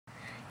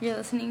You're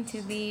listening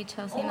to the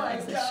Chelsea and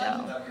Alexis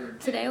Show.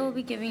 Today we'll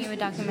be giving you a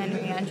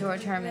documentary on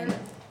George Herman,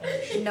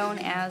 known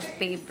as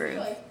Babe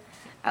Ruth.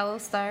 I will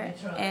start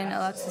and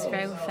Alexis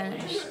Gray will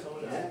finish.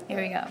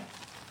 Here we go.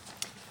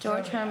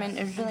 George Herman,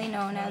 originally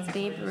known as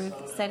Babe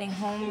Ruth, set a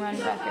home run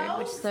record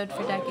which stood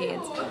for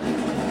decades.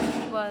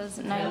 When he was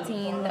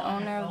 19, the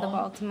owner of the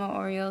Baltimore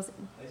Orioles,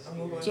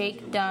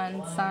 Jake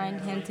Dunn,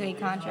 signed him to a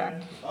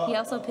contract. He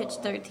also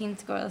pitched 13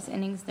 scoreless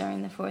innings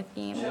during the fourth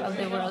game of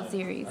the World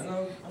Series.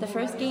 The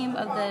first game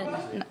of the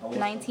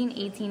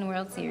 1918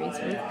 World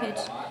Series, Ruth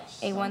pitched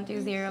a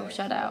 1-0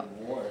 shutout.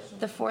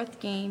 The fourth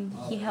game,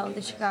 he held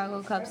the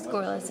Chicago Cubs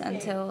scoreless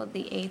until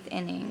the eighth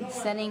inning,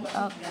 setting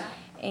up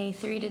a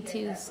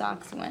 3-2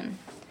 Sox win.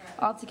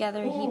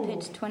 Altogether, he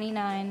pitched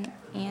 29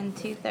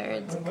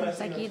 2/3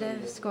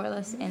 consecutive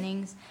scoreless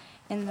innings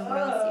in the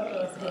World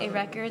Series, a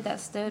record that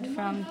stood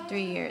from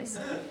 3 years.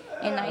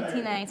 In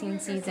 1919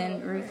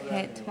 season, Ruth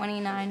hit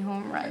 29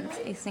 home runs,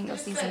 a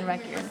single-season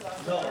record.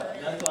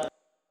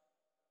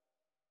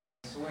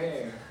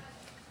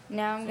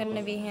 Now I'm going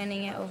to be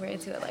handing it over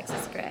to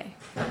Alexis Gray.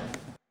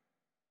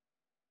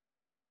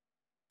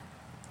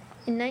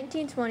 In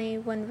 1920,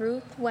 when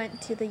Ruth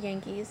went to the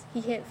Yankees,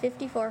 he hit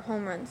 54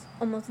 home runs,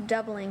 almost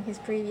doubling his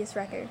previous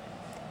record,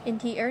 and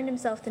he earned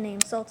himself the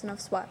name Sultan of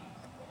Swat.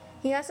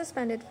 He got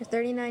suspended for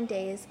 39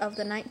 days of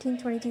the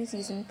 1922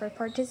 season for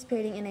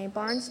participating in a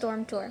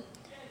barnstorm tour,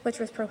 which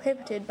was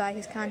prohibited by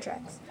his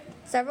contracts.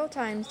 Several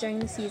times during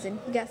the season,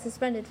 he got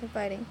suspended for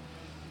fighting,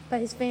 but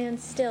his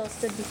fans still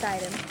stood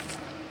beside him.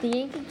 The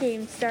Yankee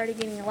games started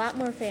getting a lot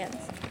more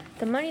fans.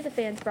 The money the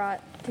fans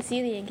brought to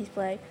see the Yankees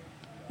play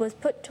was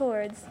put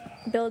towards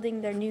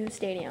building their new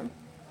stadium.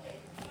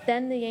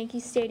 Then the Yankee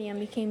Stadium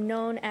became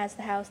known as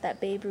the house that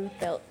Babe Ruth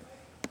built.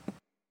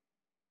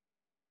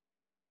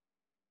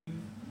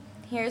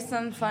 Here's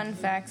some fun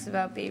facts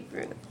about Babe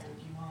Ruth.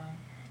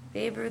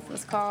 Babe Ruth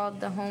was called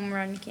the Home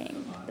Run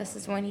King. This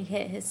is when he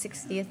hit his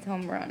 60th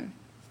home run.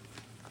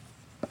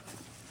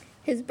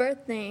 His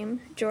birth name,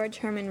 George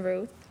Herman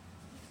Ruth.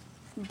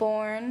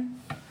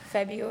 Born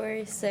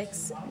February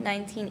 6,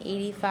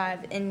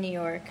 1985 in New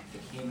York.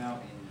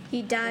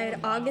 He died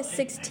August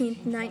 16,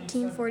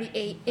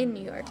 1948 in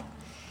New York.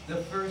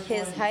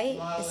 His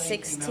height is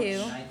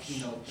 6'2".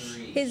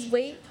 His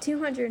weight,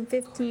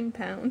 215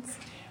 pounds.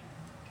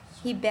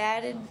 He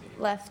batted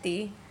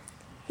lefty.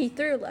 He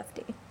threw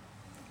lefty.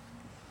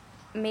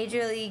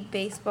 Major League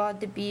Baseball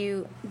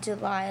debut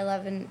July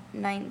 11,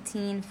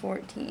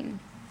 1914.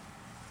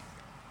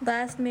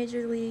 Last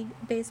Major League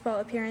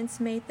Baseball appearance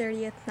May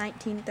 30th,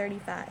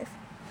 1935.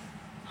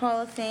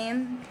 Hall of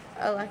Fame,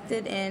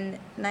 elected in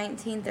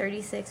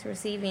 1936,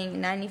 receiving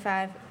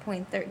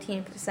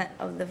 95.13%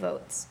 of the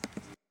votes.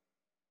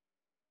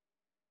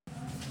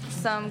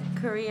 Some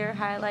career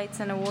highlights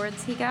and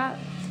awards he got: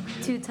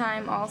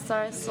 two-time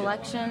All-Star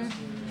selection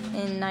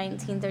in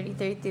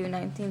 1933 through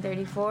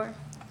 1934.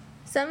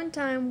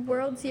 Seven-time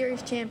World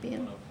Series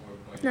champion,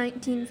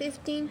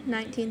 1915,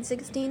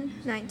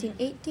 1916,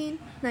 1918,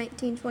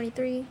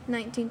 1923,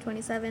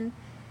 1927,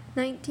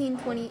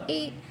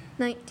 1928,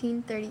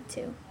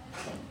 1932.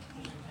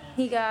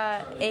 He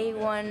got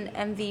A1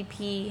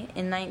 MVP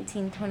in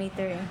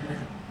 1923.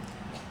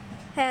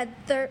 Had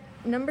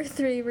number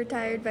 3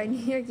 retired by New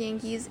York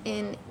Yankees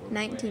in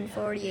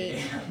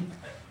 1948.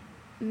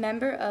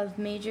 Member of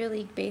Major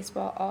League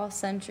Baseball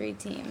All-Century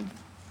Team.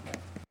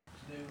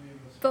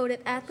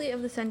 Voted Athlete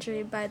of the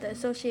Century by the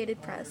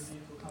Associated Press.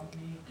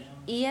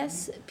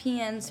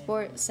 ESPN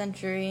Sports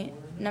Century,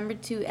 number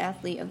 2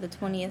 athlete of the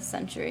 20th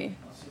century.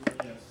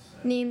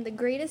 Named the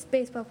greatest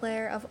baseball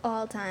player of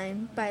all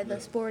time by the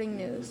Sporting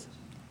News.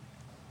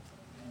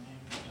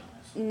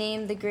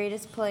 Named the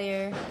greatest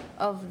player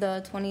of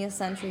the 20th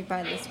century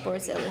by the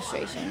Sports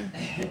Illustration.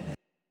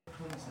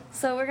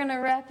 So we're going to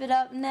wrap it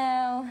up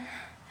now.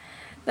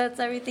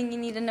 That's everything you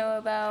need to know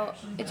about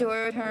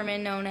George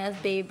Herman, known as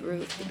Babe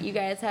Ruth. You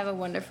guys have a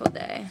wonderful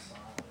day.